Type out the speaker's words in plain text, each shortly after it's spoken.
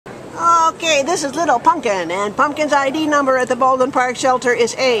Okay, this is little Pumpkin, and Pumpkin's ID number at the Baldwin Park shelter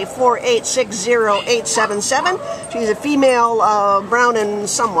is A4860877. She's a female brown and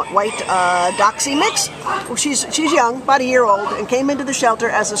somewhat white Dachshund mix. She's young, about a year old, and came into the shelter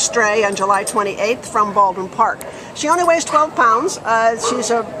as a stray on July 28th from Baldwin Park. She only weighs 12 pounds. She's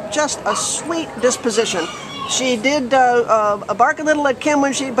just a sweet disposition. She did bark a little at Kim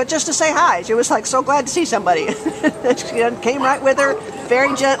but just to say hi. She was like so glad to see somebody. She came right with her,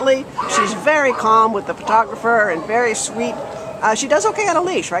 very gently. She's very calm with the photographer and very sweet. She does okay on a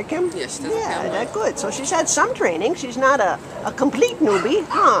leash, right, Kim? Yes, that's yeah, that's good. So she's had some training. She's not a complete newbie,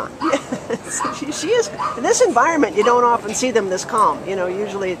 huh? she is. In this environment, you don't often see them this calm. You know,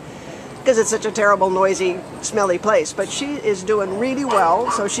 usually, because it's such a terrible, noisy, smelly place. But she is doing really well,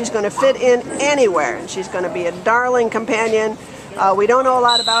 so she's going to fit in anywhere. And she's going to be a darling companion. We don't know a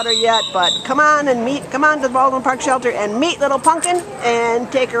lot about her yet, but come on to the Baldwin Park shelter and meet little Pumpkin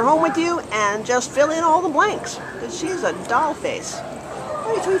and take her home with you and just fill in all the blanks. Because she's a doll face.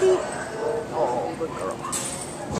 Hey, sweetie. Oh, good girl.